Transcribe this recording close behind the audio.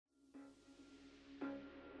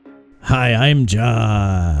Hi, I'm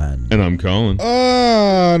John. And I'm Colin.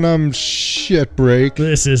 And I'm Shitbreak.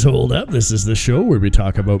 This is Hold Up. This is the show where we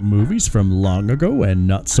talk about movies from long ago and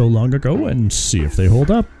not so long ago and see if they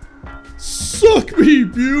hold up. Suck me,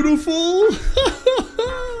 beautiful.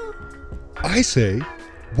 I say,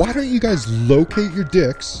 why don't you guys locate your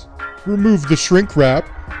dicks, remove the shrink wrap,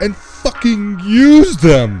 and fucking use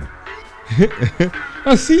them?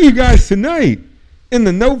 I'll see you guys tonight in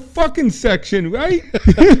the no fucking section, right?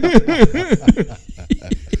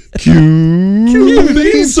 Cue the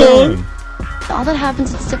theme song. All that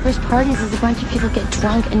happens at Stiffer's parties is a bunch of people get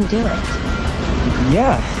drunk and do it.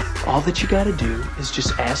 Yeah. All that you gotta do is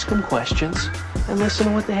just ask them questions and listen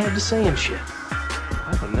to what they have to say and shit.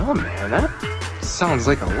 I don't know, man. That sounds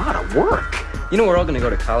like a lot of work. You know we're all gonna go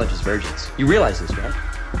to college as virgins. You realize this, right?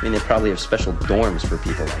 I mean, they probably have special dorms for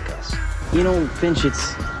people like us. You know, Finch,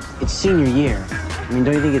 it's senior year. I mean,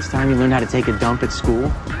 don't you think it's time you learned how to take a dump at school?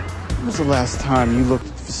 When was the last time you looked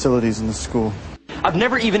at the facilities in the school? I've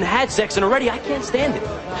never even had sex, and already I can't stand it.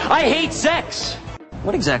 I hate sex!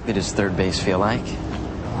 What exactly does third base feel like?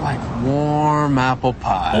 Like warm apple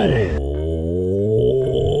pie.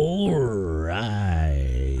 All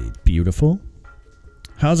right. Beautiful.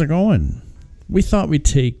 How's it going? We thought we'd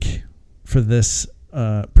take, for this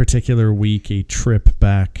particular week, a trip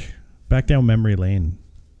back down memory lane.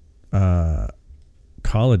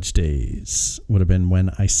 College days would have been when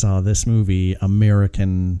I saw this movie,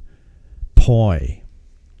 American Pie.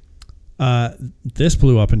 This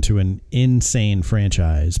blew up into an insane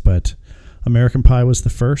franchise, but American Pie was the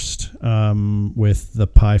first, with the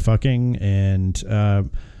pie fucking, and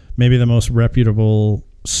maybe the most reputable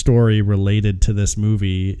story related to this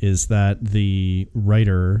movie is that the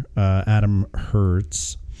writer, Adam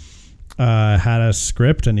Hertz, had a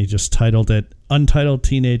script and he just titled it Untitled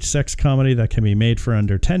Teenage Sex Comedy That Can Be Made for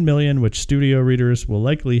Under $10 million, which studio readers will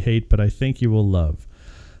likely hate, but I think you will love.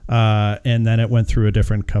 And then it went through a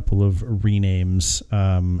different couple of renames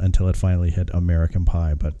until it finally hit American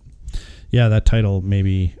Pie. But yeah, that title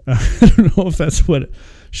maybe, I don't know if that's what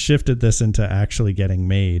shifted this into actually getting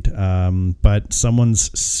made. But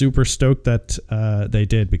someone's super stoked that they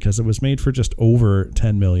did, because it was made for just over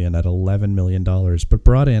 $10 million at $11 million, but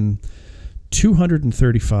brought in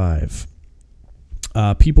 235.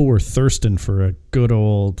 People were thirsting for a good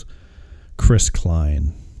old Chris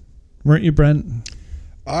Klein. Weren't you, Brent?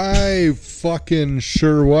 I fucking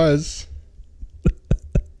sure was.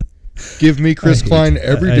 Give me Chris Klein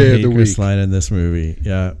every day of the week. Chris Klein in this movie.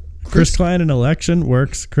 Yeah. Chris Klein in Election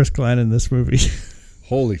works. Chris Klein in this movie.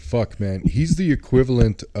 Holy fuck, man. He's the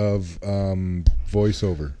equivalent of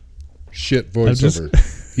voiceover. Shit voiceover.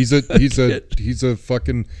 He's a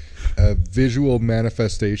fucking visual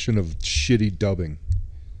manifestation of shitty dubbing.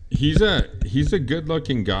 He's a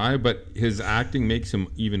good-looking guy, but his acting makes him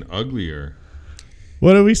even uglier.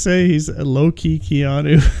 What do we say? He's a low-key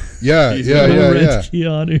Keanu. Yeah, yeah.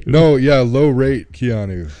 Keanu. No, yeah, low-rate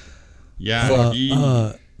Keanu.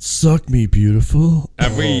 Yeah, suck me, beautiful.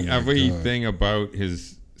 Everything about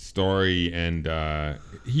his story, and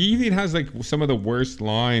he even has like some of the worst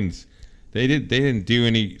lines. They didn't do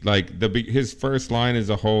any, like his first line is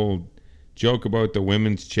a whole joke about the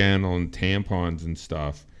women's channel and tampons and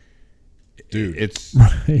stuff. Dude, it's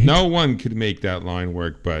right. No one could make that line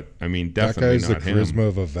work, but I mean, definitely not him. That guy's the charisma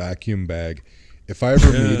of a vacuum bag. If I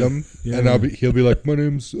ever meet him, and he'll be like, "My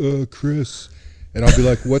name's Chris," and I'll be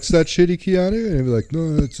like, "What's that shitty Keanu?" And he'll be like,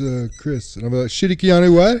 "No, it's Chris," and I'll be like, "Shitty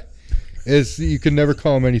Keanu, what?" You can never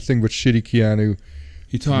call him anything but shitty Keanu.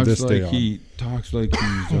 He talks like he's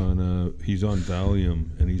on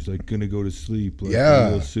Valium, and he's like gonna go to sleep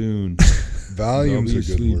real soon. Valium's a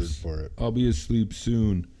good word for it. I'll be asleep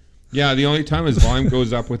soon. Yeah, the only time his volume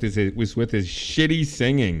goes up was with his shitty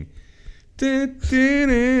singing.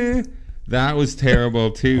 That was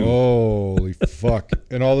terrible too. Holy fuck.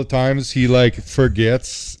 And all the times he like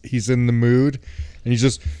forgets he's in the mood and he's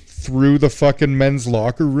just through the fucking men's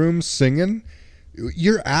locker room singing.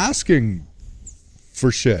 You're asking for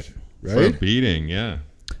shit, right? For a beating, yeah.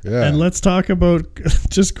 And let's talk about,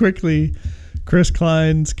 just quickly, Chris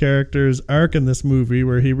Klein's character's arc in this movie,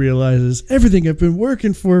 where he realizes everything I've been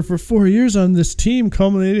working for 4 years on this team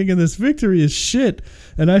culminating in this victory is shit,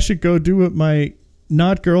 and I should go do what my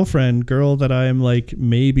not girlfriend, girl that I am like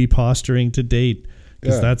maybe posturing to date,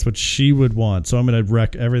 because that's what she would want. So I'm going to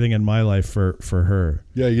wreck everything in my life for her.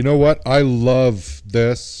 Yeah, you know what? I love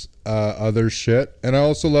this other shit, and I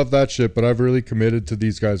also love that shit, but I've really committed to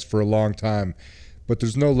these guys for a long time. but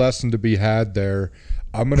there's no lesson to be had there.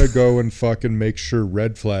 I'm going to go and fucking make sure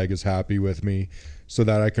Red Flag is happy with me so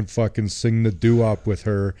that I can fucking sing the doo-wop with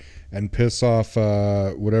her and piss off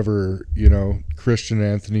whatever, Christian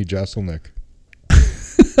Anthony Jeselnik.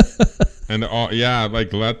 And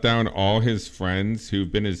like let down all his friends who've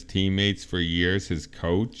been his teammates for years, his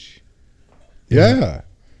coach. Yeah.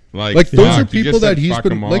 Like those are people that he's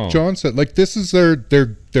been, like John said, like this is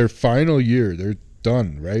their final year. They're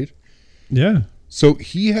done, right? Yeah. So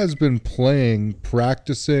he has been playing,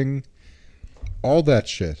 practicing, all that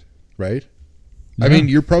shit, right? Yeah. I mean,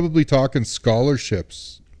 you're probably talking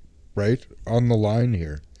scholarships, right? On the line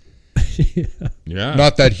here. Yeah.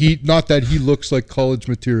 Not that he looks like college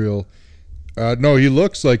material. No, he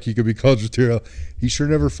looks like he could be college material. He sure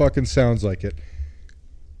never fucking sounds like it.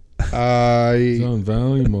 He's on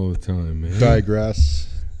Valium all the time, man. Digress.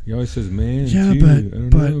 He always says, "Man, yeah, too.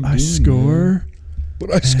 but I score."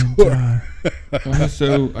 But I score.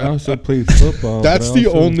 I also play football. That's the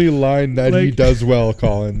only line that he does well,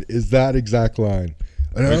 Colin, is that exact line.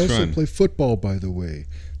 And I also play football, by the way.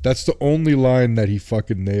 That's the only line that he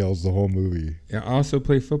fucking nails the whole movie. Yeah, I also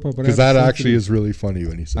play football, but because that actually is really funny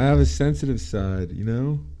when he says. I have a sensitive side,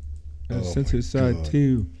 I have a sensitive side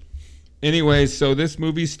too. Anyway, so this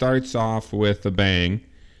movie starts off with a bang,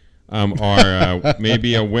 or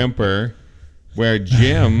maybe a whimper, where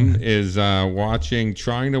Jim is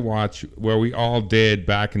trying to watch, where we all did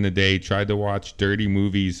back in the day, tried to watch dirty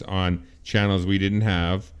movies on channels we didn't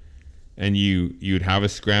have. And you'd have a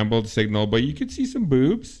scrambled signal, but you could see some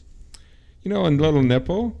boobs, and a little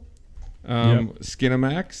nipple,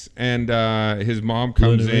 Skinamax. And his mom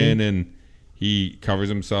comes in and he covers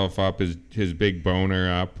himself up, his big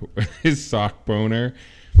boner up, his sock boner.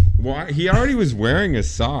 Why? He already was wearing a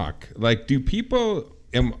sock. Like, do people...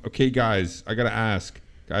 okay, guys, I got to ask.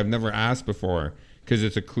 I've never asked before because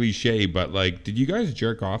it's a cliche, but, like, did you guys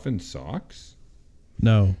jerk off in socks?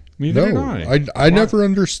 No. I never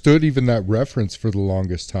understood even that reference for the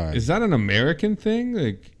longest time. Is that an American thing?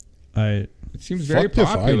 Like, it seems very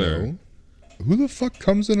popular. Who the fuck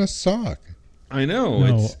comes in a sock? I know.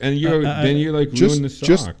 No. Then you like ruin the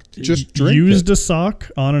sock. Just drink used a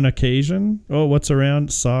sock on an occasion. Oh, what's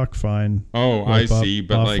around? Sock, fine. Oh, I see.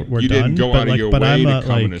 But like you didn't go out of your way to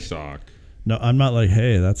come in a sock. No, I'm not like,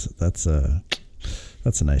 hey, that's a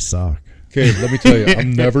nice sock. Okay, let me tell you,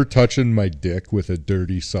 I'm never touching my dick with a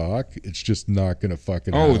dirty sock. It's just not going to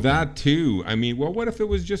fucking happen. Oh, that too. I mean, well, what if it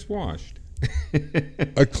was just washed?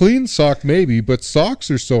 A clean sock maybe, but socks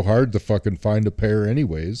are so hard to fucking find a pair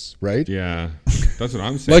anyways, right? Yeah, that's what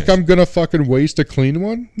I'm saying. Like I'm going to fucking waste a clean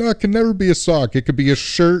one? No, it can never be a sock. It could be a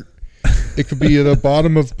shirt. It could be at the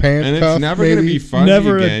bottom of pant and cuff, it's never going to be fuzzy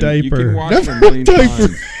never again. A diaper. You can wash never it a million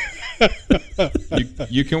times.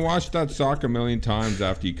 You can wash that sock a million times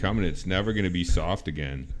after you come, and it's never going to be soft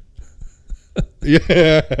again.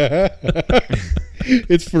 Yeah,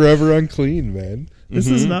 it's forever unclean, man. This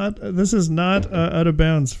is not out of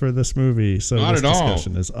bounds for this movie. So not this at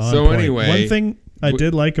discussion all. Is on so point. Anyway, one thing I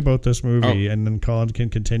did like about this movie, and then Colin can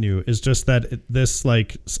continue, is just that this,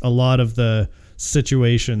 like, a lot of the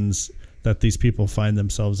situations that these people find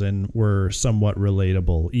themselves in were somewhat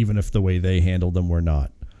relatable, even if the way they handled them were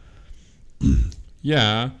not.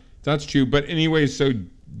 Yeah, that's true. But anyway, so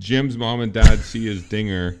Jim's mom and dad see his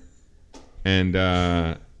dinger, and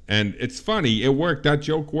it's funny. It worked. That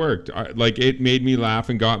joke worked. Like, it made me laugh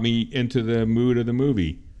and got me into the mood of the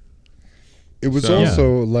movie. It was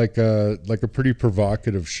also like a pretty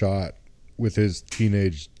provocative shot with his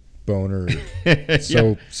teenage boner.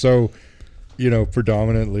 So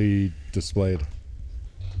predominantly displayed.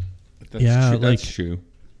 That's true.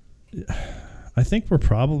 I think we're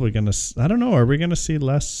probably going to... I don't know. Are we going to see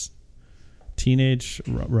less teenage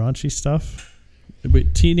raunchy stuff?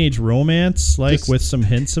 Teenage romance, like, with some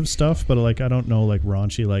hints of stuff, but, like, I don't know, like,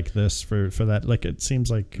 raunchy like this for that. Like, it seems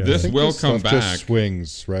like... this will come back. Just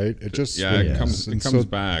swings, right? It just swings. It comes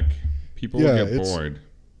back. People will get bored.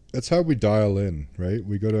 That's how we dial in, right?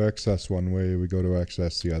 We go to excess one way, we go to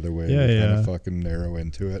excess the other way. We kind of fucking narrow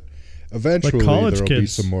into it. Eventually, like there'll be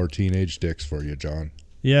some more teenage dicks for you, John.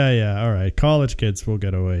 Yeah, all right. College kids will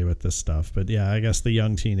get away with this stuff. But yeah, I guess the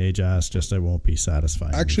young teenage ass it won't be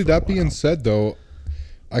satisfying. Actually, that being said, though,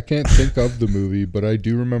 I can't think of the movie, but I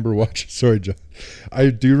do remember watching... Sorry, John.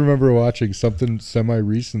 I do remember watching something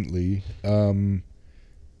semi-recently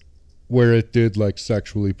where it did, like,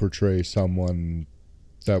 sexually portray someone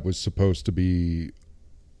that was supposed to be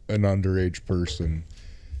an underage person.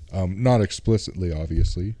 Not explicitly,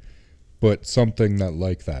 obviously, but something that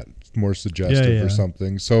like that. More suggestive or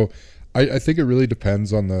something. So I think it really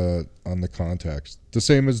depends on the context. The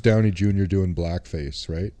same as Downey Jr. doing blackface,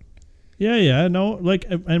 right? Yeah. No, like,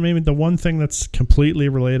 I mean, the one thing that's completely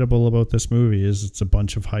relatable about this movie is it's a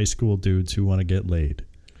bunch of high school dudes who want to get laid.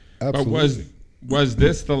 Absolutely. But was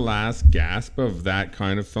this the last gasp of that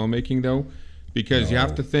kind of filmmaking, though? Because you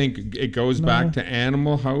have to think it goes back to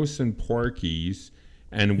Animal House and Porky's,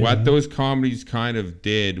 and what those comedies kind of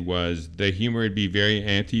did was the humor would be very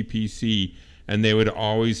anti-PC, and they would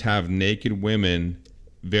always have naked women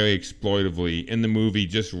very exploitively in the movie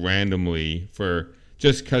just randomly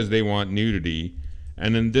just because they want nudity.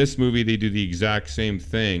 And in this movie, they do the exact same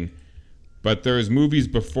thing. But there's movies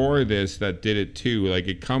before this that did it too. Like,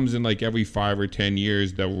 it comes in like every 5 or 10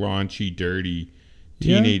 years, the raunchy, dirty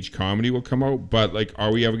teenage comedy will come out. But like,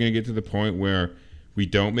 are we ever going to get to the point where we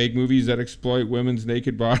don't make movies that exploit women's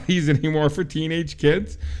naked bodies anymore for teenage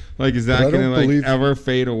kids? Like, is that going to like ever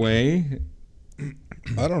fade away?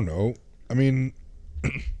 I don't know. I mean,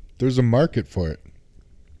 there's a market for it.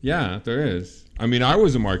 Yeah, there is. I mean, I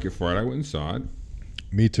was a market for it. I went and saw it.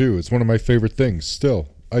 Me too. It's one of my favorite things. Still,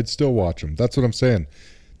 I'd still watch them. That's what I'm saying.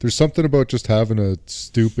 There's something about just having a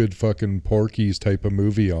stupid fucking Porky's type of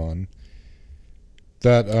movie on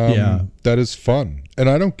that that is fun. And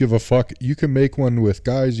I don't give a fuck. You can make one with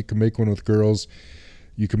guys. You can make one with girls.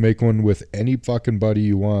 You can make one with any fucking buddy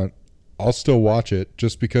you want. I'll still watch it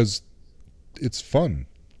just because it's fun.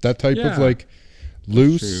 That type of like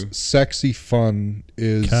loose, sexy fun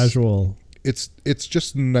is casual. It's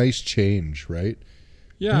just a nice change, right?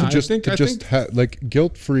 Yeah, I think like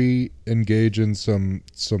guilt-free engage in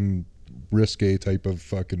some risque type of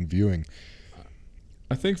fucking viewing.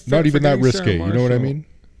 I think not even that risque. You know what I mean?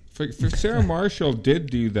 For Sarah Marshall did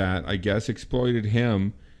do that. I guess exploited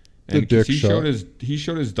him, and he showed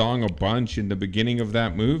his dong a bunch in the beginning of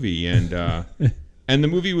that movie, and and the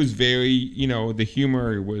movie was very, the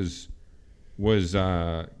humor was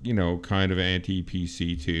kind of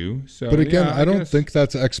anti-PC too. So, but again, I don't think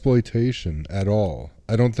that's exploitation at all.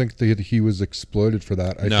 I don't think that he was exploited for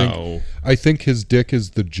that. I think his dick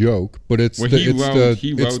is the joke, but it's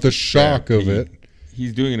the shock of it.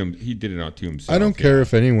 He did it not to himself. I don't care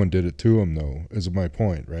if anyone did it to him, though. Is my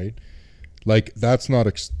point, right? Like, that's not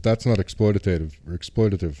exploitative or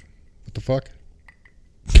exploitative. What the fuck?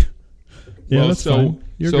 Yeah, that's fine.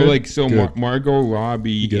 You're good. Margot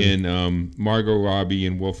Robbie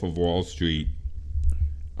in Wolf of Wall Street.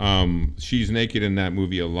 She's naked in that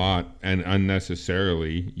movie a lot and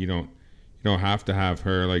unnecessarily. You don't have to have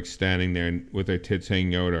her like standing there with her tits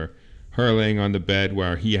hanging out, or her laying on the bed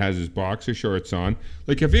where he has his boxer shorts on.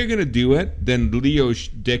 Like, if you're gonna do it, then Leo's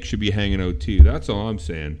dick should be hanging out too. That's all I'm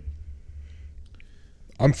saying.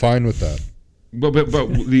 I'm fine with that. But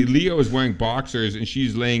Leo is wearing boxers and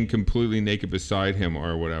she's laying completely naked beside him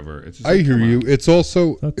or whatever. It's just I hear you. It's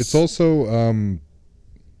also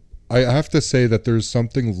I have to say that there's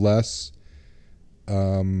something less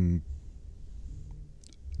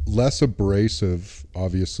abrasive,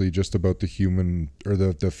 obviously, just about the human or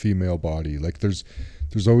the female body. Like, there's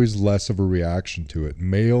always less of a reaction to it.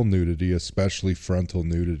 Male nudity, especially frontal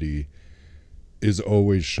nudity, is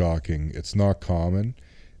always shocking. It's not common.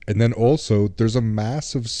 And then also, there's a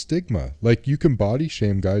massive stigma. Like, you can body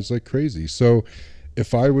shame guys like crazy. So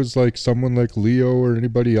if I was like someone like Leo or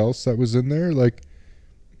anybody else that was in there, like,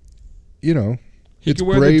 it's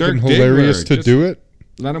brave and hilarious to do it.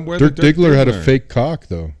 Let him wear Dirk the Dirk Diggler had a fake cock,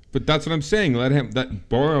 though. But that's what I'm saying. Let him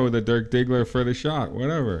borrow the Dirk Diggler for the shot,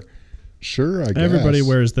 whatever. Sure, I guess. Everybody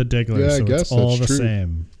wears the Diggler, Yeah, so I guess it's all that's the true.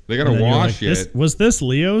 same. They gotta wash it. Was this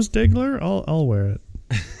Leo's Diggler? I'll wear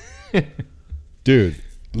it. Dude,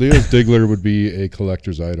 Leo's Diggler would be a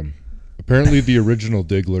collector's item. Apparently, the original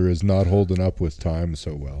Diggler is not holding up with time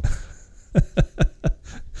so well.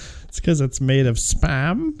 It's because it's made of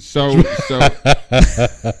spam. So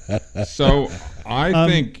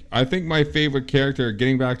I think my favorite character,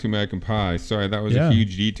 getting back to American Pie. Sorry, that was a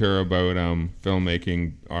huge detour about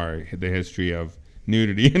filmmaking or the history of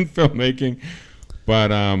nudity in filmmaking.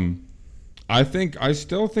 But I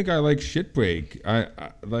still think I like Shitbreak.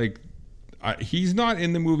 He's not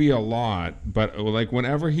in the movie a lot, but like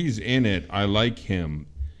whenever he's in it, I like him.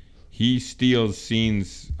 He steals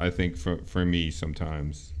scenes, I think, for me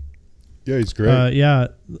sometimes. Yeah, he's great. Yeah,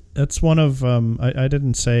 that's one of I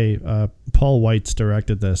didn't say Paul Weitz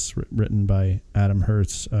directed this, written by Adam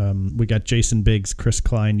Hertz. We got Jason Biggs, Chris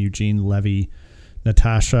Klein, Eugene Levy,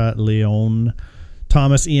 Natasha Lyonne,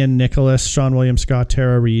 Thomas Ian Nicholas, Sean William Scott,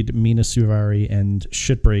 Tara Reid, Mina Suvari, and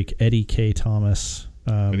Shitbreak Eddie K. Thomas.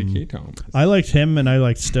 Eddie K. Thomas. I liked him and I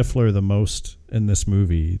liked Stifler the most in this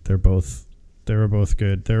movie. They were both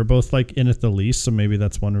good. They were both like in it the least, so maybe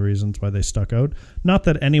that's one of the reasons why they stuck out. Not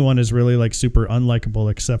that anyone is really like super unlikable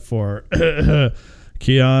except for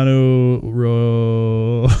Keanu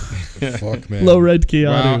Fuck, man. Low red Keanu.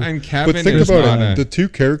 Well, and Kevin But think is about not it. The two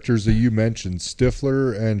characters that you mentioned,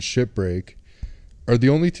 Stifler and Shipbreak, are the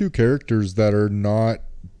only two characters that are not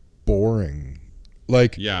boring.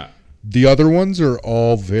 Like, yeah. the other ones are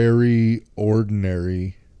all very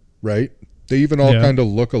ordinary, right? They even all kind of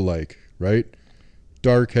look alike, right?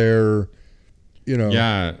 Dark hair, you know.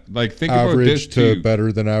 Yeah, like think about this average too. to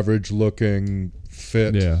better than average looking,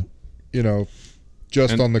 fit. Yeah. You know,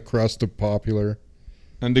 just And- on the crust of popular.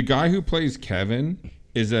 And the guy who plays Kevin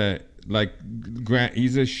is Grant.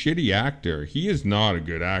 He's a shitty actor. He is not a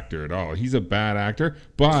good actor at all. He's a bad actor.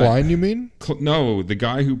 But Klein, you mean? No, the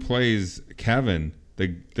guy who plays Kevin, the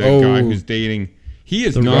guy who's dating, he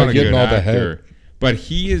is not a good all the actor. head. But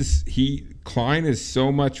Klein is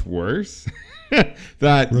so much worse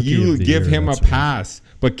that Rookie you of the give year, him a that's right. pass.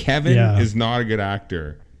 But Kevin Yeah. is not a good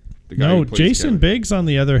actor. The guy No, who plays Jason Kevin. Biggs, on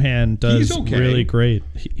the other hand, does He's okay. really great.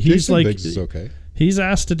 He's Jason like Biggs is okay. he's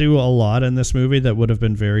asked to do a lot in this movie that would have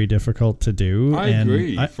been very difficult to do. I and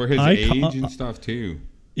agree for his age and stuff too.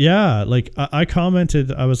 Yeah, like I commented,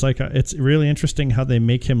 I was like, it's really interesting how they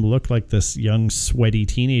make him look like this young, sweaty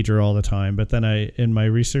teenager all the time. But then in my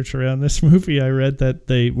research around this movie, I read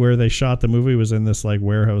that where they shot the movie was in this like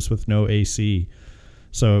warehouse with no AC,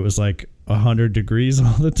 so it was like 100 degrees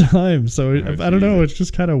all the time. So I don't know, it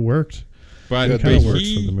just kind of worked. But It kind of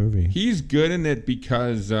works for the movie. He's good in it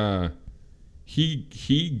because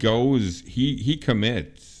he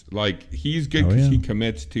commits. Like he's good because he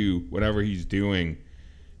commits to whatever he's doing,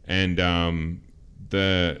 and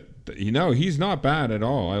he's not bad at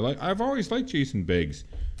all. I've always liked Jason Biggs.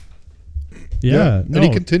 Yeah, and he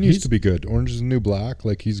continues to be good. Orange is the New Black,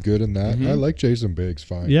 like he's good in that. I like Jason Biggs,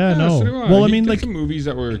 fine. Yeah, no. So do I. Well, I He mean, did like some movies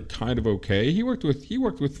that were kind of okay. He worked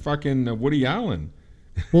with fucking Woody Allen.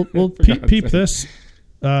 Well, God's peep sake. this.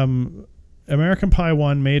 American Pie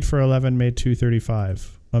 1 made for 11, made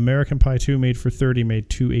 235. American Pie 2 made for 30, made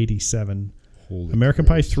 287. American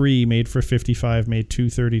Pie 3 made for 55, made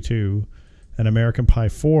 232. And American Pie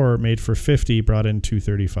 4 made for 50, brought in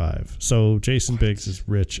 235. So Jason Biggs is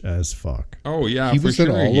rich as fuck. Oh yeah, He for was in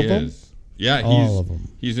sure all he of them? is. Yeah, All of them.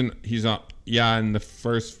 He's in the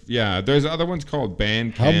first. Yeah, there's other ones called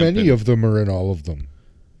Band How Camp. many of them are in all of them?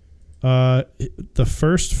 The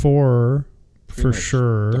first 4 Pretty for much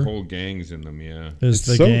sure The whole gang's in them. Yeah. is It's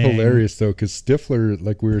the so gang. hilarious though, because Stifler,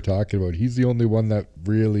 like we were talking about, he's the only one that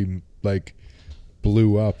really like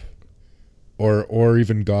blew up, or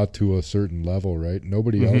even got to a certain level. Right?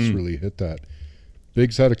 Nobody else really hit that.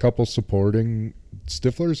 Biggs had a couple supporting.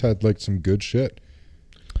 Stifler's had like some good shit.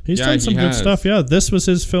 He's Yeah, done some he good has. stuff. Yeah, this was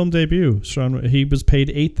his film debut. Sean, he was paid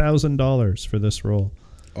 $8,000 for this role.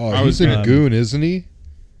 Oh, I he's was in gonna- Goon, isn't he?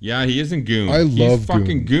 Yeah, he is in Goon. He's He's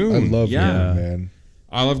fucking Goon. I love yeah. Goon, man.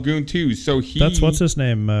 I love Goon too. So That's what's his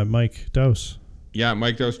name, Mike Dose. Yeah,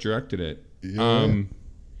 Mike Dose directed it. Yeah.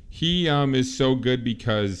 He is so good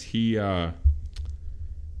because he I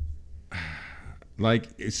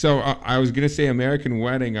was gonna say American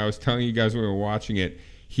Wedding. I was telling you guys when we were watching it.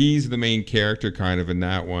 He's the main character kind of in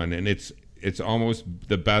that one, and it's almost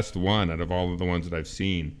the best one out of all of the ones that I've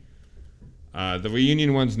seen. The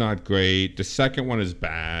reunion one's not great. The second one is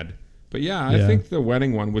bad, but yeah, I think the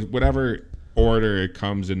wedding one, with whatever order it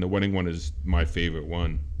comes in, the wedding one is my favorite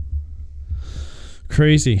one.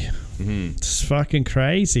 Crazy. It's fucking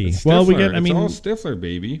crazy. It's Well, we Stifler. get. I mean, it's all Stifler,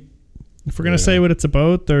 baby. if we're gonna say what it's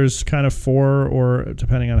about, there's kind of 4, or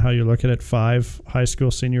depending on how you look at it, 5 high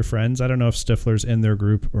school senior friends. I don't know if Stifler's in their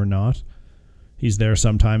group or not. He's there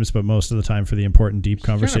sometimes, but most of the time for the important, deep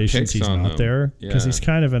conversations, picks he's on not them. there because Yeah. he's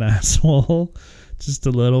kind of an asshole, just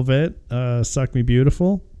a little bit. Suck me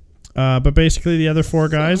beautiful. But basically, the other 4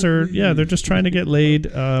 guys are they're just trying to get laid,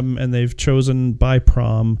 and they've chosen by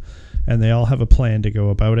prom, and they all have a plan to go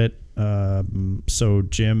about it. So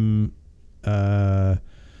Jim.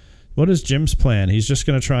 What is Jim's plan? He's just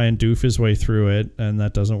going to try and doof his way through it, and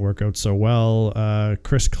that doesn't work out so well.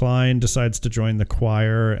 Chris Klein decides to join the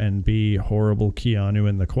choir and be horrible Keanu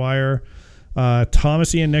in the choir.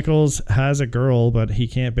 Thomas Ian Nichols has a girl, but he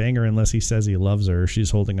can't bang her unless he says he loves her.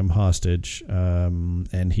 She's holding him hostage,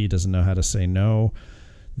 and he doesn't know how to say no.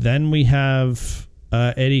 Then we have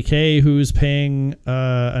Eddie K, who's paying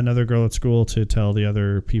another girl at school to tell the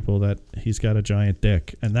other people that he's got a giant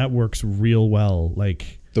dick, and that works real well.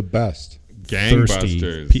 Like, The best. thirsty.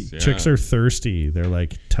 Gangbusters. Chicks are thirsty. They're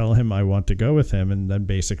like, tell him I want to go with him, and then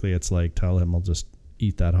basically it's like, tell him I'll just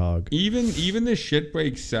eat that hog. Even the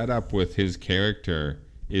shitbreak setup with his character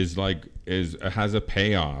has a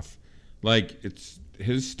payoff. Like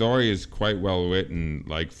his story is quite well written,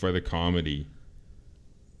 like for the comedy.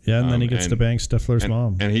 Yeah, and then he gets to bang Stifler's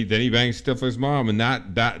mom. And he bangs Stifler's mom, and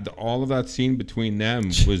that all of that scene between them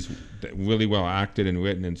was really well acted and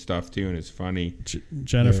written and stuff too, and it's funny.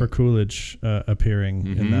 Jennifer Coolidge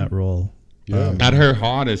appearing in that role. Yeah. At her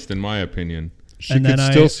hottest, in my opinion. She could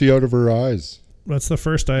still see out of her eyes. That's the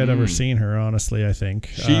first I had ever seen her, honestly, I think.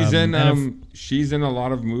 She's she's in a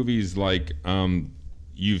lot of movies like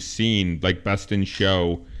you've seen, like Best in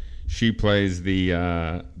Show. She plays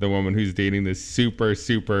the woman who's dating this super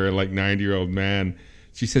like 90-year-old man.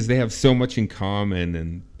 She says they have so much in common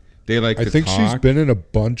and they like to talk. I think she's been in a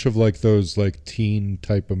bunch of like those like teen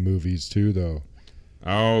type of movies too, though.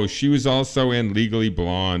 Oh, she was also in Legally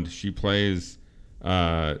Blonde. She plays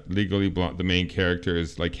Legally Blonde. The main character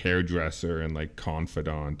is like hairdresser and like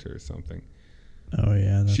confidant or something. Oh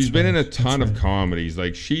yeah, she's been in a ton of comedies.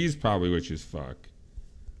 Like she's probably rich as fuck.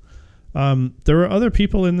 There were other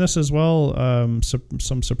people in this as well.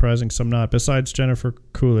 Some surprising, some not. Besides Jennifer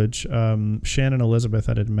Coolidge, Shannon Elizabeth,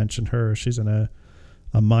 I didn't mention her. She's in a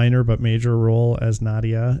minor but major role as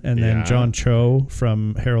Nadia, and then John Cho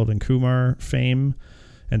from Harold and Kumar fame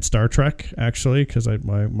and Star Trek, actually, because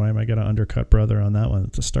why am I gonna undercut brother on that one?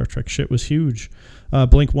 The Star Trek shit was huge.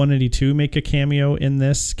 Blink 182 make a cameo in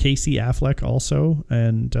this. Casey Affleck also,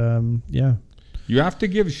 and yeah. You have to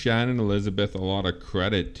give Shannon Elizabeth a lot of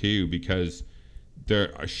credit too, because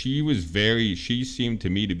she seemed to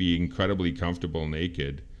me to be incredibly comfortable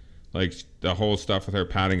naked. Like the whole stuff with her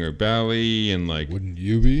patting her belly and like. Wouldn't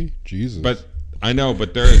you be? Jesus. But I know,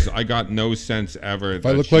 but I got no sense ever. If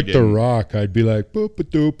I looked like The Rock, I'd be like boop a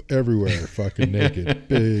doop everywhere, fucking naked,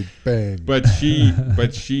 big bang. But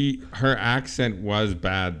her accent was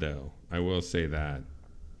bad though. I will say that.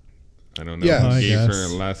 I don't know. Yeah, if he gave her a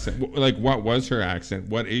lesson. Like, what was her accent?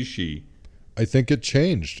 What is she? I think it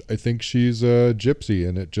changed. I think she's a gypsy,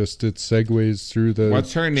 and it segues through the.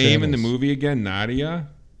 What's her name in the movie again? Nadia.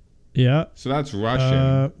 Yeah. So that's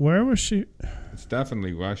Russian. Where was she? It's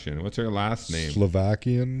definitely Russian. What's her last name?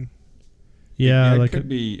 Slovakian. Yeah, like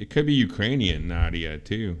it could be Ukrainian Nadia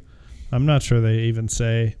too. I'm not sure they even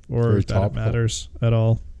say or that it matters at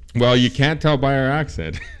all. Well, you can't tell by her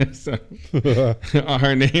accent. So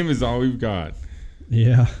her name is all we've got.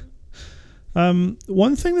 Yeah.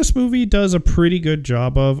 One thing this movie does a pretty good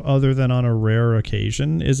job of, other than on a rare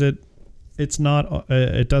occasion, is it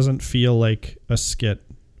doesn't feel like a skit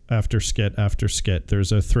after skit after skit.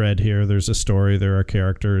 There's a thread here. There's a story. There are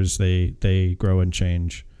characters. They grow and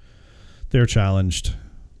change. They're challenged.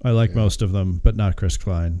 I like most of them, but not Chris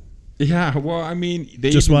Klein. Yeah, well, I mean, they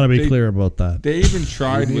just want to be clear about that. They even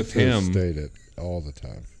tried with him. State it all the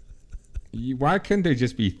time. Why couldn't there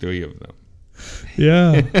just be three of them?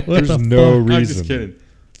 Yeah, there's no reason. I'm just kidding.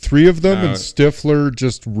 Three of them and Stifler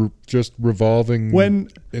just revolving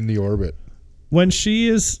in the orbit. When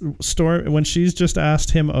she's just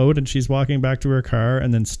asked him out and she's walking back to her car,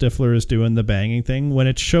 and then Stifler is doing the banging thing. When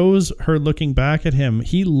it shows her looking back at him,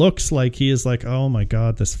 he looks like he is like, oh my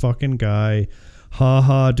god, this fucking guy. Ha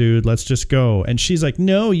ha, dude, let's just go. And she's like,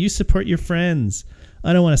 no, you support your friends.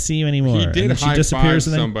 I don't want to see you anymore. He did high-five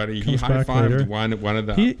somebody. He high-fived one of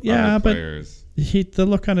the other players. But the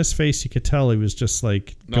look on his face, you could tell he was just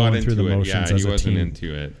like going through the motions as a team. Yeah, he wasn't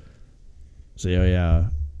into it. So, yeah.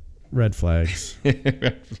 Red flags.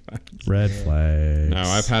 Red flags. No,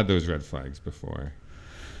 I've had those red flags before.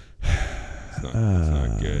 It's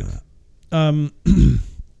not good.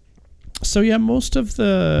 So yeah, most of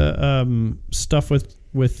the stuff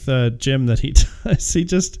with Jim that he does, he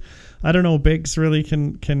just, I don't know, Biggs really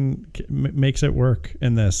can makes it work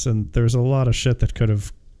in this, and there's a lot of shit that could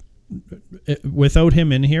have, without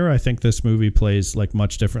him in here, I think this movie plays like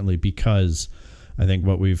much differently, because I think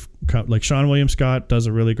like Sean William Scott does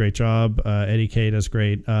a really great job. Eddie Kay does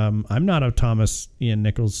great. I'm not a Thomas Ian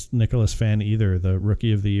Nicholas fan either, the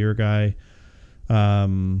Rookie of the Year guy.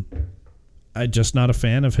 I'm just not a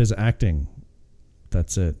fan of his acting.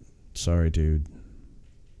 That's it. Sorry, dude.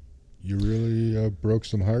 You really broke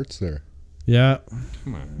some hearts there. Yeah.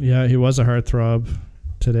 Come on. Yeah, he was a heartthrob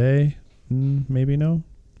today. Maybe no.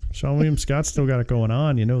 Sean William Scott still got it going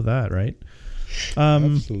on. You know that, right?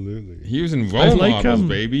 Absolutely. He was in Role Models,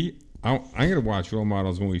 baby. I'm going to watch Role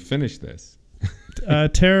Models when we finish this.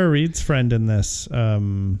 Tara Reid's friend in this.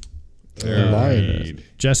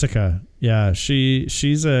 Jessica. Yeah,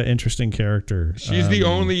 she's an interesting character. She's the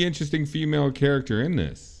only interesting female character in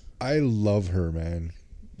this. I love her, man.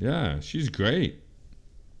 Yeah, she's great.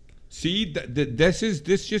 See,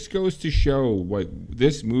 this just goes to show what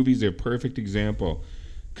this movie's a perfect example,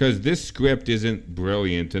 because this script isn't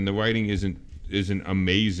brilliant and the writing isn't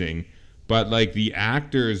amazing, but like the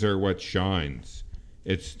actors are what shines.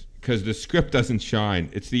 It's because the script doesn't shine.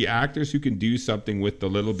 It's the actors who can do something with the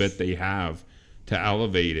little bit they have to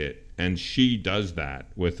elevate it, and she does that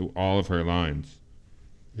with all of her lines.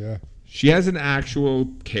 Yeah. She has an actual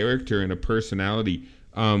character and a personality.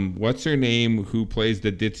 What's her name who plays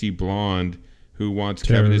the ditzy blonde who wants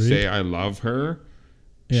Tara Kevin to Reid? say I love her?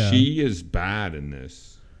 Yeah. She is bad in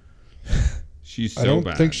this. She's so bad. I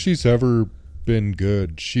don't think she's ever been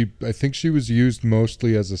good. I think she was used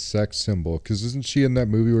mostly as a sex symbol, because isn't she in that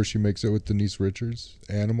movie where she makes it with Denise Richards,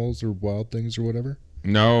 Animals or Wild Things or whatever?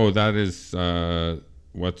 No, that is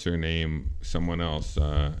what's her name? Someone else.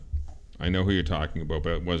 I know who you're talking about,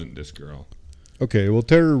 but it wasn't this girl. Okay, well,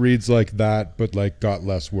 Tara Reid's like that, but like got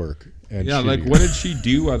less work. And Yeah, like shittier. what did she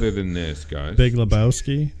do other than this, guys? Big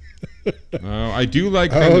Lebowski. I do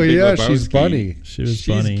like her. Oh in Big yeah, Lebowski. she's funny. She's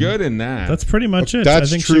funny. good in that. That's pretty much it. That's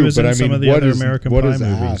I think true, she was but in I some mean, of the what other is American what Pie is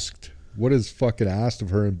movies. asked? What is fucking asked of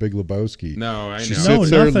her in Big Lebowski? No, I know. She No, sits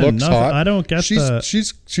there and nothing, looks nothing. hot. I don't get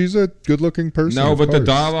she's a good-looking person. No, of but the course,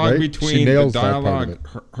 dialogue right? She between the nails that part of dialogue, it.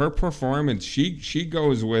 her performance, she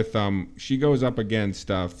goes with she goes up against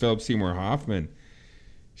Philip Seymour Hoffman.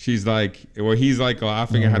 She's like, well, he's like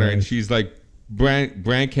laughing at her, and she's like,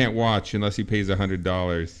 Brent can't watch unless he pays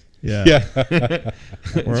 $100. Yeah. Yeah.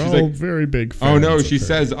 We're She's all like, very big fans. Oh no, of she her.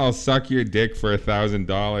 says, I'll suck your dick for $1,000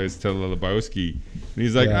 to Lebowski. And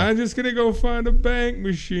he's like, Yeah. I'm just gonna go find a bank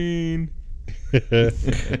machine. I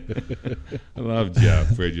love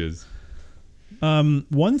Jeff Bridges.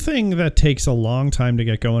 One thing that takes a long time to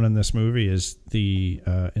get going in this movie is the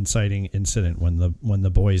inciting incident when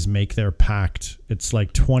the boys make their pact. It's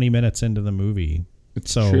like 20 minutes into the movie.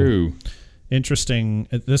 It's so true. Interesting.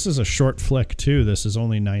 This is a short flick too. This is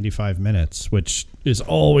only 95 minutes, which is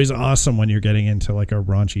always awesome when you're getting into like a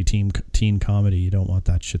raunchy teen comedy. You don't want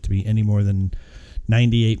that shit to be any more than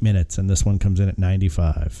 98 minutes, and this one comes in at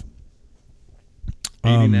 95.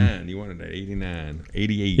 89. You wanted that 89.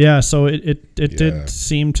 88. Yeah, so it did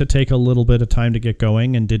seem to take a little bit of time to get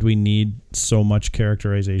going. And did we need so much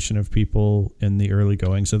characterization of people in the early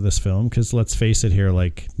goings of this film? Because let's face it here,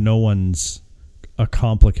 like, no one's a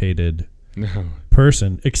complicated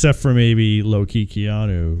person, except for maybe low-key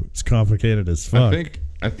Keanu. It's complicated as fuck.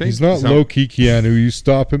 I think He's not low-key Keanu. You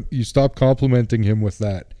stop him. You stop complimenting him with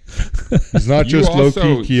that. He's not just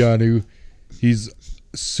low-key Keanu. He's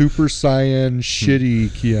Super Saiyan shitty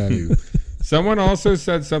Keanu. Someone also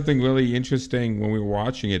said something really interesting when we were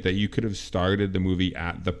watching it, that you could have started the movie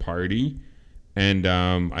at the party, and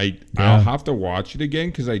I'll have to watch it again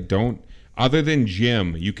because I don't. Other than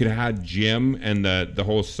Jim, you could have had Jim and the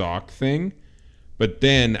whole sock thing, but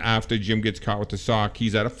then after Jim gets caught with the sock,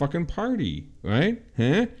 he's at a fucking party, right?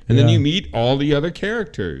 And then you meet all the other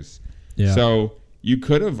characters. Yeah. So you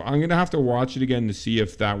could have. I'm gonna have to watch it again to see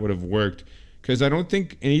if that would have worked. Because I don't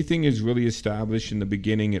think anything is really established in the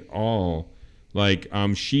beginning at all. Like,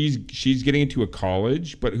 she's getting into a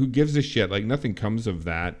college, but who gives a shit? Like, nothing comes of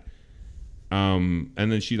that. And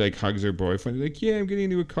then she, like, hugs her boyfriend. Like, yeah, I'm getting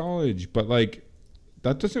into a college. But, like,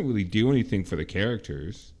 that doesn't really do anything for the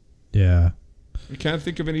characters. Yeah. I can't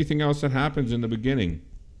think of anything else that happens in the beginning.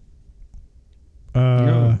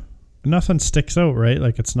 Nothing sticks out, right?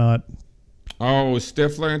 Like, it's not... Oh,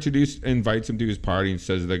 Stifler invites him to his party and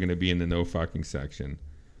says they're going to be in the no fucking section.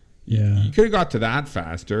 Yeah. You could have got to that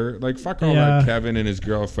faster. Like, fuck all that Kevin and his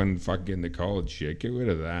girlfriend fucking getting to college shit. Get rid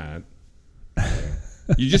of that.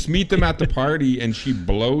 You just meet them at the party and she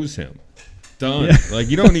blows him. Done. Yeah. Like,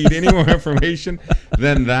 you don't need any more information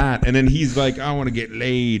than that. And then he's like, I want to get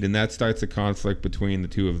laid. And that starts a conflict between the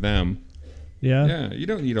two of them. Yeah. Yeah, you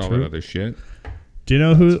don't need all that other shit. Do you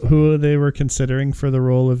know who they were considering for the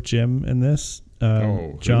role of Jim in this?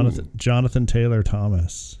 Jonathan Taylor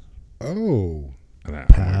Thomas. Oh.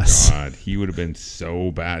 Pass. Oh my God. He would have been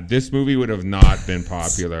so bad. This movie would have not been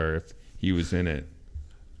popular if he was in it.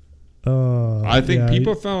 I think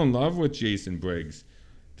people fell in love with Jason Briggs.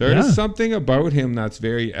 There is something about him that's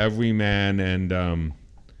very everyman and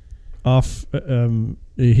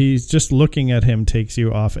he's just looking at him takes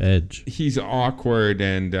you off edge. He's awkward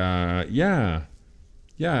and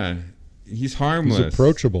he's harmless. He's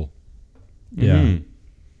approachable. Mm-hmm.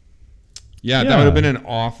 Yeah, that would have been an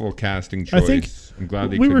awful casting choice. I think I'm glad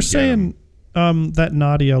they we were couldn't saying that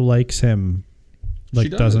Nadia likes him. Like,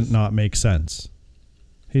 doesn't not make sense.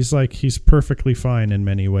 He's perfectly fine in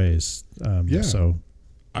many ways. So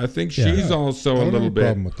I think she's also a little bit.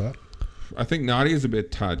 Problem with that. I think Nadia's a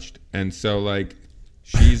bit touched, and so like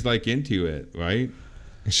she's like into it, right?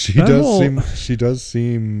 She does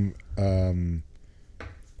seem,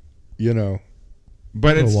 you know,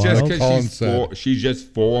 But it's just Colin because she's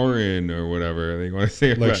just foreign or whatever they want to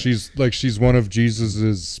say. Like she's one of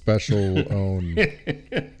Jesus's special own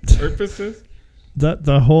purposes.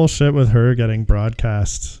 The whole shit with her getting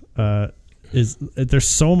broadcast is there's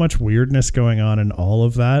so much weirdness going on in all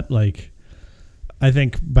of that. Like, I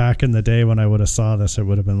think back in the day when I would have saw this, it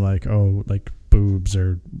would have been like, oh, like boobs,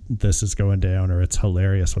 or this is going down, or it's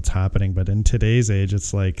hilarious what's happening. But in today's age,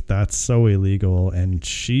 it's like that's so illegal, and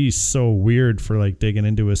she's so weird for like digging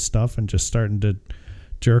into his stuff and just starting to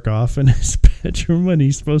jerk off in his bedroom when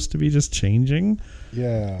he's supposed to be just changing.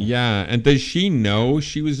 Yeah. And does she know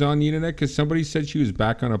she was on the internet? Because somebody said she was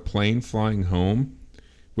back on a plane flying home,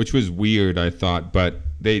 which was weird, I thought. But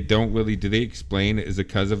they don't really. Do they explain it? Is it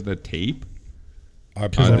because of the tape?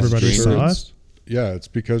 Because everybody saw it? Yeah, it's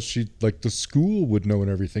because she, like, the school would know and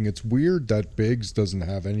everything. It's weird that Biggs doesn't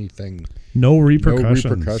have anything. No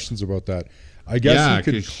repercussions about that. I guess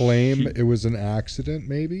you could claim it was an accident,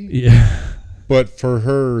 maybe. Yeah. But for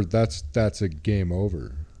her, that's a game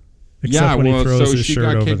over. Except when he throws his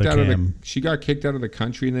shirt over the cam. She got kicked out of the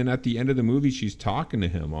country, and then at the end of the movie, she's talking to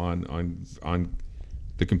him on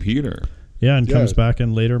the computer. Yeah, and comes back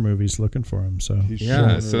in later movies looking for him. So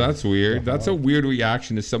so that's weird. That's a weird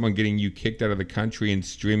reaction to someone getting you kicked out of the country and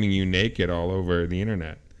streaming you naked all over the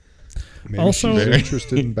internet. Maybe also, she's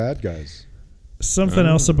interested in bad guys. Something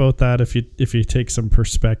else about that, if you take some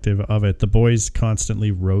perspective of it, the boys constantly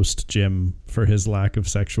roast Jim for his lack of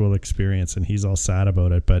sexual experience, and he's all sad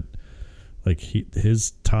about it. But like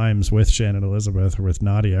his times with Shannon Elizabeth or with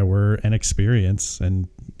Nadia were an experience, and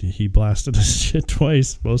he blasted his shit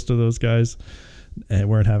twice. Most of those guys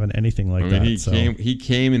weren't having anything like that. He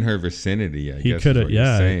came in her vicinity. I guess could have,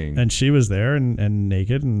 and she was there and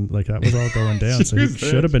naked, and like that was all going down. So he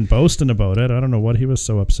should have been boasting about it. I don't know what he was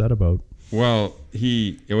so upset about. Well,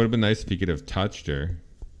 it would have been nice if he could have touched her.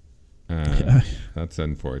 That's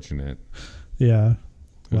unfortunate. Yeah.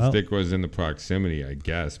 His dick was in the proximity, I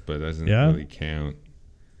guess, but doesn't really count.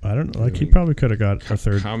 I don't know. Like, he probably could have got a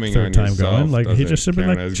third time going. Like, he just should have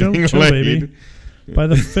been like, chill, baby. By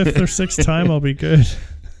the fifth or sixth time, I'll be good.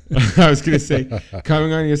 I was going to say,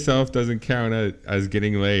 coming on yourself doesn't count as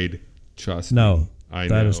getting laid. Trust me. No, I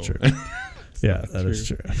that know. is true. Yeah, that is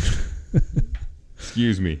true.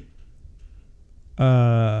 Excuse me.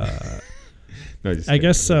 I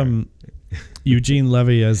guess Eugene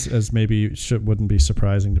Levy, as maybe wouldn't be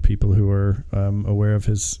surprising to people who are aware of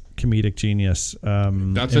his comedic genius.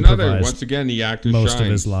 That's another. Once again, the actor most shines. of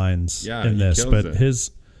his lines in this, but it.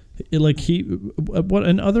 what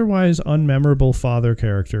an otherwise unmemorable father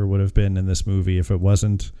character would have been in this movie if it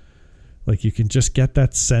wasn't. Like, you can just get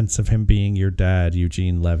that sense of him being your dad,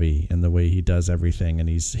 Eugene Levy, and the way he does everything. And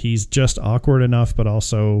he's just awkward enough, but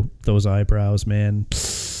also those eyebrows, man.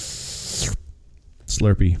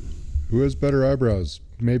 Slurpee. Who has better eyebrows?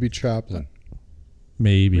 Maybe Chaplin.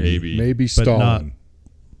 Maybe Stalin.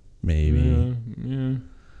 Maybe. Yeah.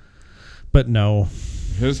 But no.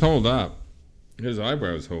 His hold up. His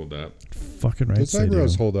eyebrows hold up. Fucking right. His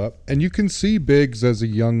eyebrows hold up. And you can see Biggs as a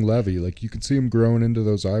young Levy. Like, you can see him growing into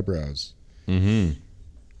those eyebrows. Mm-hmm.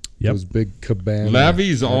 Yep. Those big cabana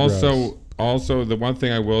Levy's eyebrows. also the one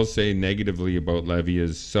thing I will say negatively about Levy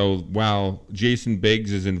is, so while Jason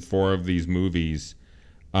Biggs is in 4 of these movies,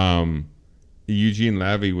 Eugene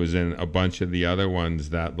Levy was in a bunch of the other ones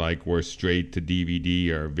that like were straight to DVD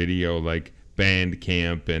or video, like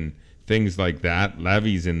Bandcamp and things like that.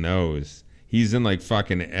 Levy's in those. He's in like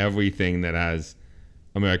fucking everything that has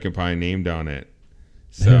American Pie named on it.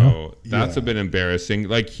 So that's a bit embarrassing.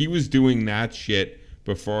 Like, he was doing that shit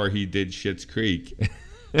before he did Schitt's Creek.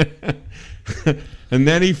 And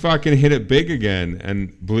then he fucking hit it big again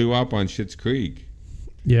and blew up on Schitt's Creek.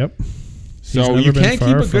 Yep. So you can't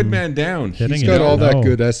keep a good man down. He's got all that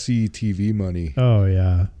good SCTV money. Oh,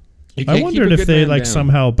 yeah. I wondered if they like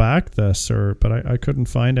somehow backed this, but I couldn't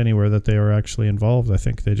find anywhere that they were actually involved. I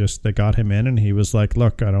think they got him in, and he was like,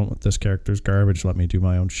 "Look, I don't want this character's garbage. Let me do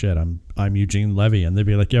my own shit. I'm Eugene Levy," and they'd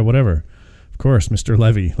be like, "Yeah, whatever. Of course, Mr.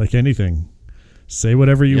 Levy. Like anything, say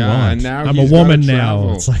whatever you want. And now I'm a woman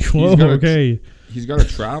now." It's like, whoa, okay. He's got a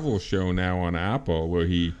travel show now on Apple where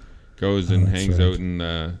he goes and hangs out in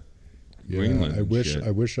Greenland.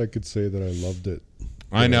 I wish I could say that I loved it.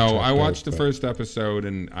 I know. I watched the first episode,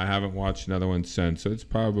 and I haven't watched another one since. So that's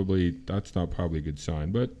not probably a good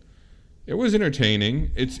sign, but it was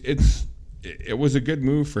entertaining. It was a good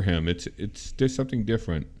move for him. There's something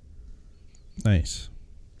different. Nice.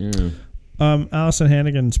 Yeah. Allison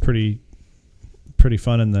Hannigan's pretty pretty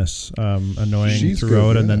fun in this. Annoying She's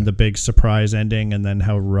throughout, good, and then yeah. the big surprise ending, and then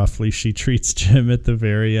how roughly she treats Jim at the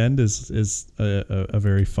very end is a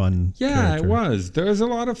very fun. Yeah, character. it was. There's a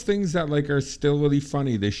lot of things that like are still really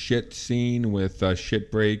funny. The shit scene with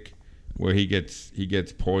Shit Break, where he gets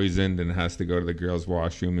poisoned and has to go to the girls'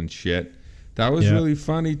 washroom and shit. That was really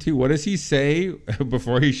funny too. What does he say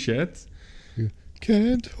before he shits?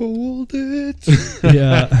 Can't hold it.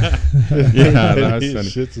 Yeah. Yeah, that was He funny.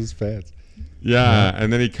 shits his pants. Yeah,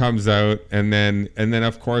 and then he comes out, and then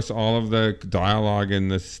of course all of the dialogue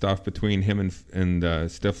and the stuff between him and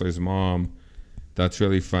Stifler's mom. That's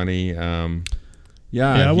really funny.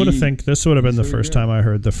 Yeah, I would have think this would have been the really first good. time I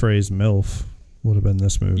heard the phrase MILF. Would have been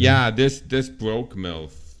this movie. Yeah, this broke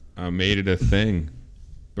MILF, made it a thing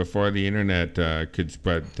before the internet could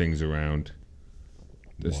spread things around.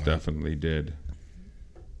 This definitely did.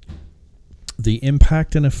 The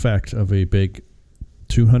impact and effect of a big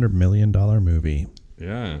 $200 million movie.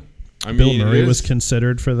 Yeah, I Bill mean, Murray was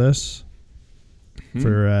considered for this,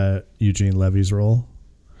 for Eugene Levy's role.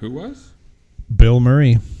 Who was? Bill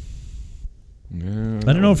Murray. No,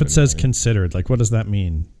 I don't know if it says considered. Like, what does that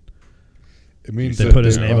mean? It means They that put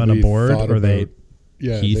his name on a probably board, thought or about-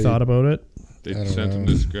 he thought about it? They I don't sent him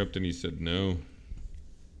know. the script and he said no.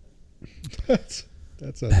 That's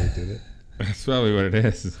how they did it. That's probably what it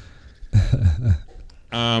is.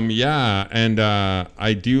 Yeah, and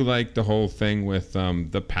I do like the whole thing with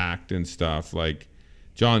the pact and stuff. Like,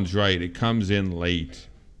 John's right; it comes in late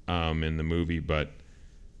in the movie, but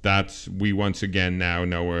we once again now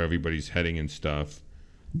know where everybody's heading and stuff.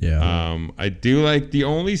 Yeah. I do like the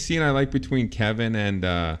only scene I like between Kevin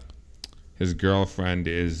and his girlfriend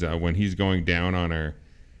is when he's going down on her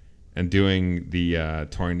and doing the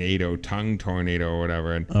tongue tornado or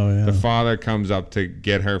whatever, and the father comes up to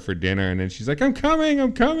get her for dinner, and then she's like, I'm coming,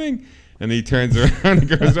 and he turns around and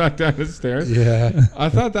goes back down the stairs. Yeah. I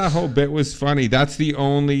thought that whole bit was funny. That's the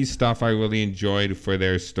only stuff I really enjoyed for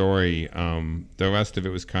their story. The rest of it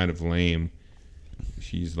was kind of lame.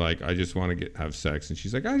 She's like, I just want to have sex, and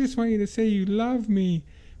she's like, I just want you to say you love me.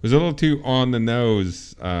 It was a little too on the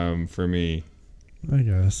nose for me. I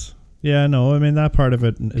guess. Yeah, no, I mean, that part of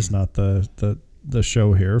it is not the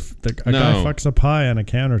show here. A guy fucks a pie on a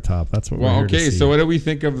countertop. That's what we're here to see. So what do we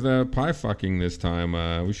think of the pie fucking this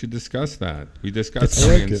time? We should discuss that. We discussed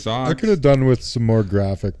fucking socks. I could have done with some more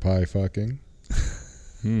graphic pie fucking.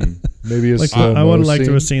 Maybe a like, slow-mo I would have liked to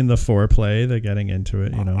scene. have seen the foreplay, the getting into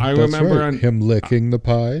it, you know. I That's remember right. Him licking the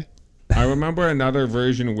pie. I remember another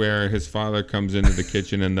version where his father comes into the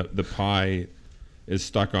kitchen and the pie is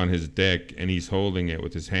stuck on his dick and he's holding it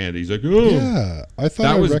with his hand. He's like, oh. Yeah, I thought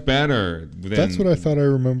that was better. That's what I thought I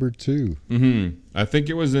remembered too. I think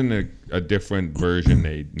it was in a different version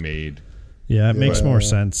they made. Yeah, it makes more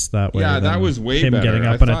sense that way. Yeah, that than was way him better. getting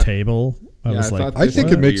up I on a thought- table. I was like, I think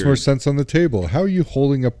was it makes weird. more sense on the table. How are you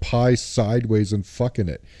holding a pie sideways and fucking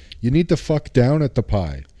it? You need to fuck down at the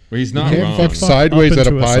pie. Well, he's You not can't wrong. fuck sideways at a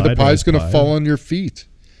into a pie. The pie's sideways going to pie. fall on your feet.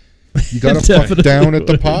 You got to fuck Definitely down at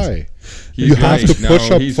the would. pie. He's You have right. to push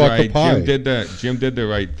up he's fuck a right. pie. Jim did the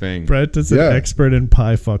right thing. Brent is an Yeah. expert in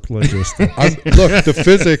pie fuck logistics. Look, the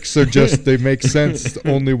physics are just, they make sense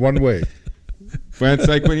only one way. Brent's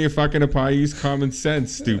like, when you're fucking a pie, use common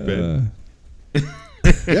sense, stupid.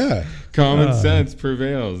 Yeah. Common sense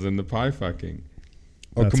prevails in the pie fucking.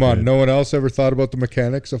 Oh, That's come on. good. No one else ever thought about the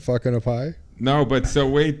mechanics of fucking a pie? No, but so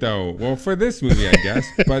wait though. Well, for this movie, I guess.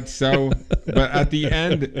 But at the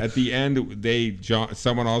end,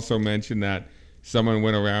 someone also mentioned that someone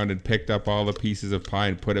went around and picked up all the pieces of pie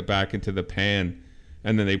and put it back into the pan,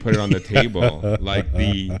 and then they put it on the table. Like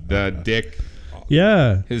the dick.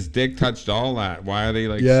 Yeah. His dick touched all that. Why are they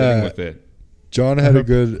like Yeah. sitting with it? John had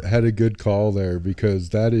a good call there because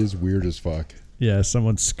that is weird as fuck. Yeah,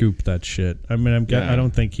 someone scooped that shit. I mean, I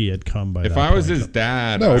don't think he had come by If that I was point. his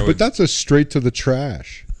dad, No, I but would, that's a straight to the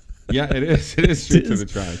trash. yeah, it is. It is straight to the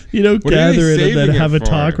trash. You don't What are they gather it and then saving it have a for?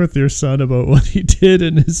 talk with your son about what he did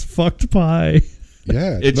in his fucked pie.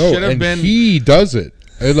 Yeah, It no, should have and been- he does it.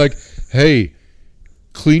 And like, hey,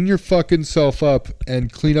 clean your fucking self up and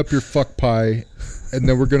clean up your fuck pie, and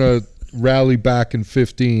then we're gonna rally back in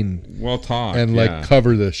 15 We'll talk and yeah. like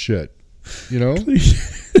cover this shit. You know?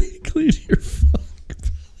 Clean your fuck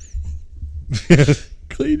pie.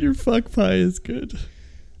 Clean your fuck pie is good.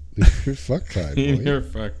 Your fuck pie, In boy. your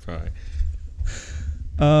fuck pie.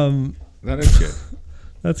 That is good.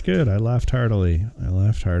 That's good. I laughed heartily.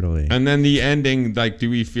 And then the ending, like, do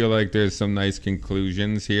we feel like there's some nice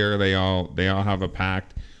conclusions here? They all have a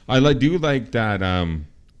pact. I do like that.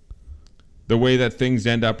 The way that things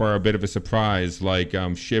end up are a bit of a surprise. Like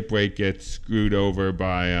Shipwreck gets screwed over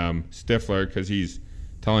by Stifler because he's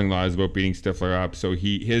telling lies about beating Stifler up. So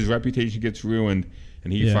his reputation gets ruined,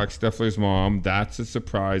 and he fucks Stifler's mom. That's a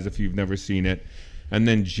surprise if you've never seen it. And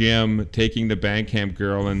then Jim taking the band camp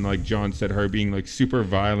girl, and like John said, her being like super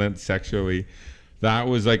violent sexually. That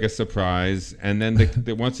was like a surprise. And then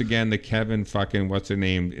once again, the Kevin fucking what's her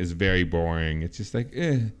name is very boring. It's just like,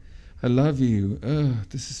 I love you.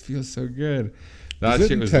 This feels so good. That is it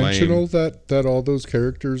shit was intentional lame. that all those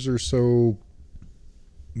characters are so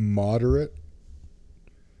moderate?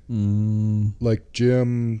 Like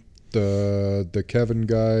Jim, the Kevin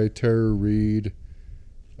guy, Tara Reid.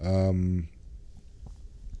 I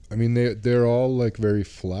mean, they're all like very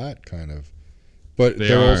flat, kind of. But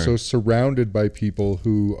they're also surrounded by people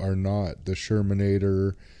who are not. The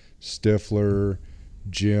Shermanator, Stifler,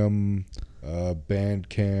 Jim,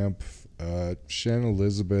 Bandcamp. Shannon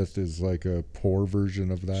Elizabeth is like a poor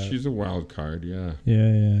version of that. She's a wild card, yeah.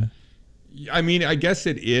 Yeah. I mean, I guess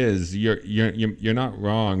it is. You're not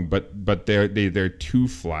wrong, but they're too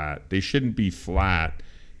flat. They shouldn't be flat.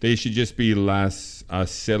 They should just be less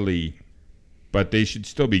silly, but they should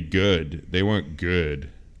still be good. They weren't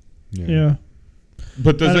good. Yeah.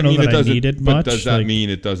 But does that mean it doesn't? But does that like, mean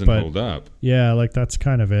it doesn't hold up? Yeah, like that's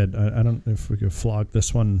kind of it. I don't know if we could flog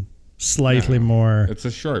this one slightly more. It's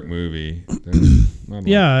a short movie.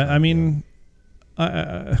 Yeah, I mean,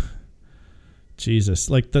 Jesus,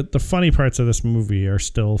 like the funny parts of this movie are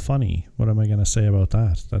still funny. What am I gonna say about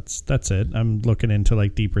that? That's it. I'm looking into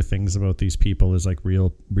like deeper things about these people as like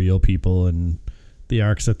real people and the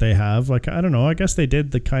arcs that they have. Like, I don't know, I guess they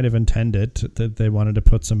did the kind of intended that they wanted to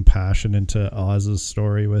put some passion into Oz's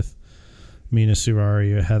story with Mina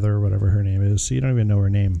Suvari, Heather, whatever her name is. You don't even know her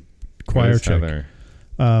name. Choir chick. Heather?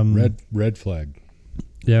 Red flag.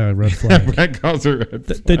 Yeah, red flag. Brent calls her red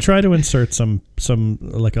flag. They try to insert some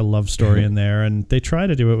like a love story in there, and they try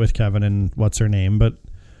to do it with Kevin and what's her name, but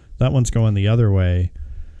that one's going the other way.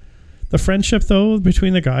 The friendship, though,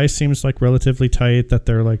 between the guys seems like relatively tight, that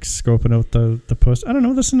they're like scoping out the post. I don't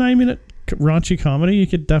know, this is a 9-minute raunchy comedy. You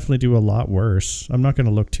could definitely do a lot worse. I'm not going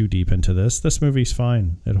to look too deep into this. This movie's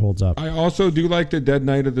fine. It holds up. I also do like the Dead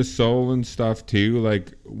Night of the Soul and stuff too,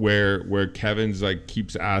 like where Kevin's like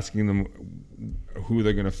keeps asking them who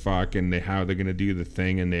they're gonna fuck and how they're gonna do the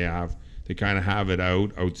thing, and they kind of have it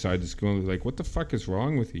outside the school. They're like, what the fuck is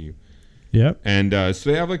wrong with you? Yep. And so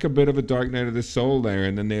they have like a bit of a Dark Night of the Soul there,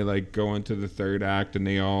 and then they like go into the third act and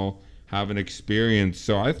they all have an experience.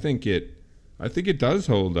 So I think it does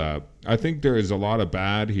hold up. I think there is a lot of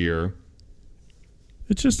bad here.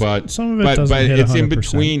 It's just but some of it doesn't hit it's 100%. in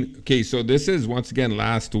between. Okay, so this is once again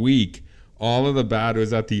last week. All of the bad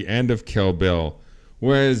was at the end of Kill Bill,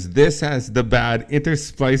 whereas this has the bad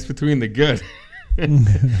interspliced between the good.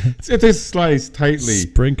 It's interspliced tightly,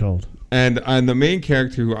 sprinkled. And the main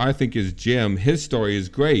character, who I think is Jim, his story is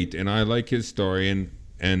great, and I like his story,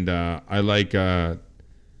 and I like the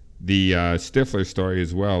Stifler story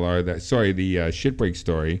as well, or the Shitbreak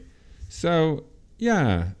story. So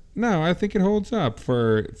yeah, no, I think it holds up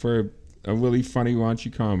for a really funny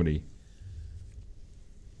raunchy comedy.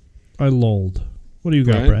 I lolled. What do you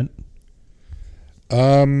got, Brent?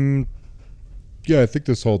 Yeah, I think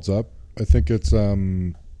this holds up. I think it's was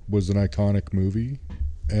an iconic movie.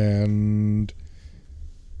 And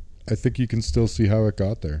I think you can still see how it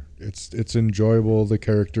got there. It's enjoyable. The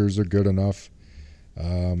characters are good enough,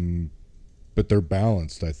 but they're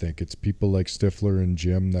balanced. I think it's people like Stifler and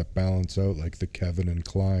Jim that balance out like the Kevin and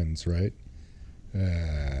Kleins, right?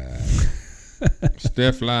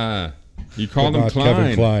 Stifler, you called him Klein.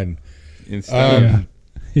 Kevin Klein instead.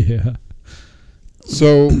 Yeah.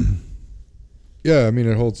 So, yeah, I mean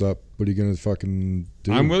it holds up. What are you gonna fucking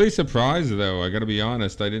do? I'm really surprised, though. I gotta be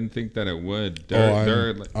honest. I didn't think that it would.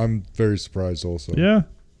 I'm very surprised, also. Yeah,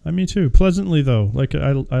 me too. Pleasantly, though. Like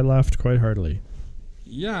I laughed quite heartily.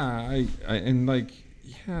 Yeah, like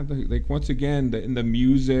once again, in the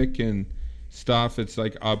music and stuff, it's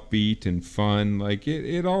like upbeat and fun. Like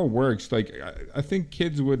it all works. Like I think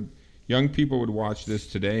young people would watch this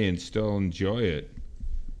today and still enjoy it.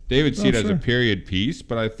 They would see it as a period piece,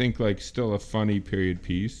 but I think like still a funny period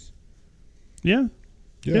piece. Yeah,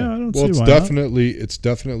 I don't see why not. It's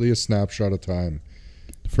definitely a snapshot of time.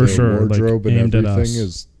 For sure, wardrobe like, and everything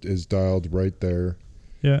is dialed right there.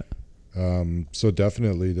 Yeah. So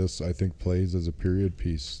definitely this, I think, plays as a period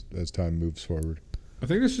piece as time moves forward. I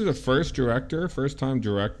think this is the first time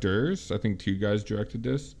directors. I think 2 guys directed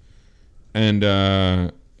this, and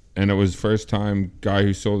it was first time guy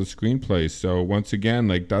who sold the screenplay. So once again,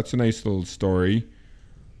 like that's a nice little story.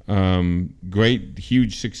 Great,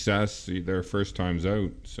 huge success. Their first time's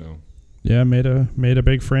out. So made a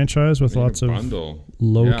big franchise with lots of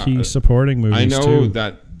low key supporting movies. I know too.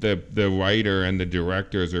 that the writer and the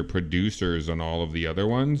directors are producers on all of the other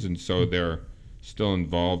ones, and so they're still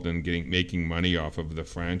involved in making money off of the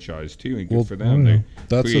franchise too. And good for them. They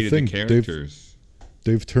that's the created thing. the characters.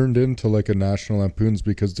 They've turned into like a National Lampoon's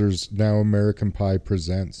because there's now American Pie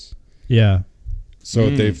Presents. Yeah. So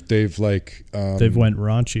they've like they've went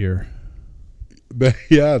raunchier. But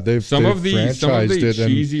yeah, they've some of the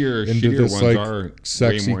cheesier, into shittier this ones like are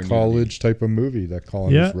sexy way more college type of movie that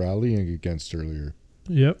Colin was rallying against earlier.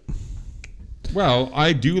 Yep. Well,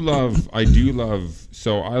 I love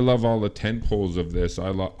all the tent poles of this. I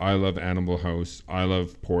love Animal House. I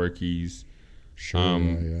love Porky's. Sure.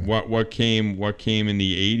 What came in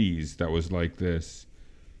the 80s that was like this?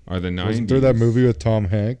 Or the 90s? Wasn't there that movie with Tom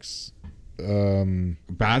Hanks?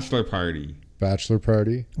 Bachelor Party. Bachelor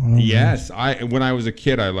Party. Oh, yes, when I was a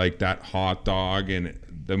kid, I liked that Hot Dog and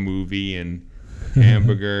the movie and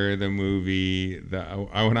Hamburger the movie.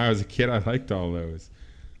 When I was a kid, I liked all those.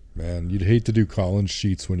 Man, you'd hate to do Colin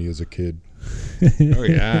sheets when he was a kid. Oh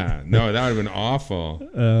yeah, no, that would have been awful.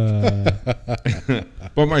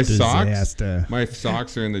 But my socks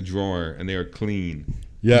are in the drawer and they are clean.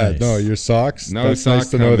 Yeah, nice. No, your socks. No that's sock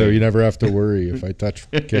nice to know, though. You never have to worry if I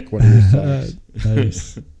kick one of your socks.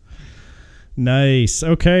 Nice. Nice.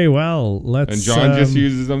 Okay, well, let's. And John just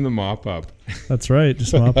uses them to mop up. That's right.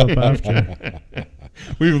 Just mop up after.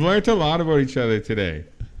 We've learned a lot about each other today.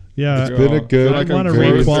 Yeah, it's been a good. I want to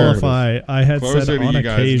re-qualify. I had said on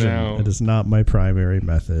occasion it is not my primary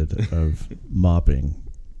method of mopping.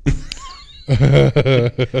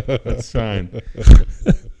 That's fine.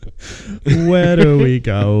 Where do we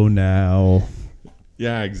go now?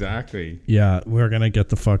 Yeah, exactly. Yeah, we're going to get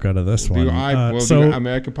the fuck out of this one. We'll do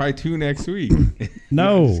American Pie 2 next week.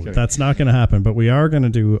 No, that's not going to happen. But we are going to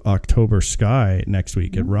do October Sky next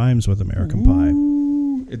week. It rhymes with American Pie.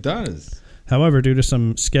 It does. However, due to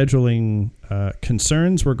some scheduling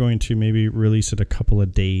concerns, we're going to maybe release it a couple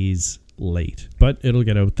of days late. But it'll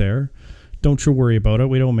get out there. Don't you worry about it.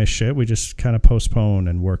 We don't miss shit. We just kind of postpone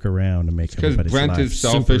and work around and make everybody's life Brent is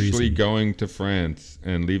super selfishly easy. going to France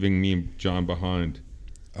and leaving me and John behind.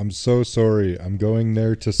 I'm so sorry. I'm going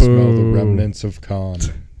there to smell the remnants of Khan.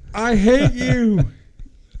 I hate you.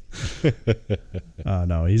 Oh,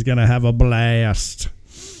 no. He's going to have a blast.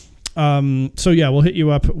 So, yeah, we'll hit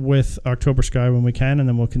you up with October Sky when we can, and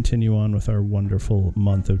then we'll continue on with our wonderful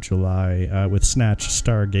month of July with Snatch,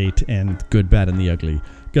 Stargate, and Good, Bad, and the Ugly.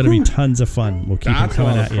 Going to be tons of fun. We'll keep them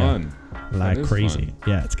coming at you like crazy. Fun.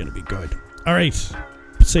 Yeah, it's going to be good. All right.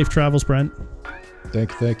 Safe travels, Brent.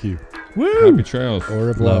 Thank you. Woo! Happy trails. Au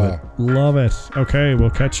revoir. Love it. Okay, we'll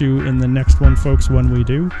catch you in the next one, folks, when we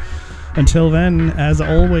do. Until then, as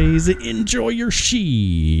always, enjoy your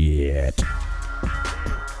shit.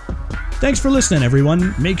 Thanks for listening,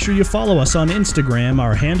 everyone. Make sure you follow us on Instagram.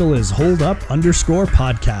 Our handle is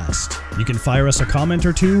holdup_podcast. You can fire us a comment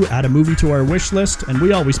or two, add a movie to our wish list, and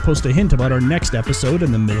we always post a hint about our next episode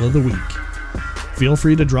in the middle of the week. Feel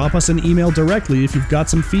free to drop us an email directly if you've got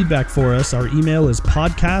some feedback for us. Our email is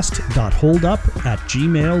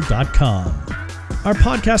podcast.holdup@gmail.com. Our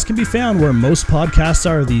podcast can be found where most podcasts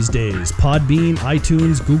are these days: Podbean,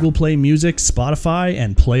 iTunes, Google Play Music, Spotify,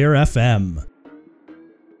 and Player FM.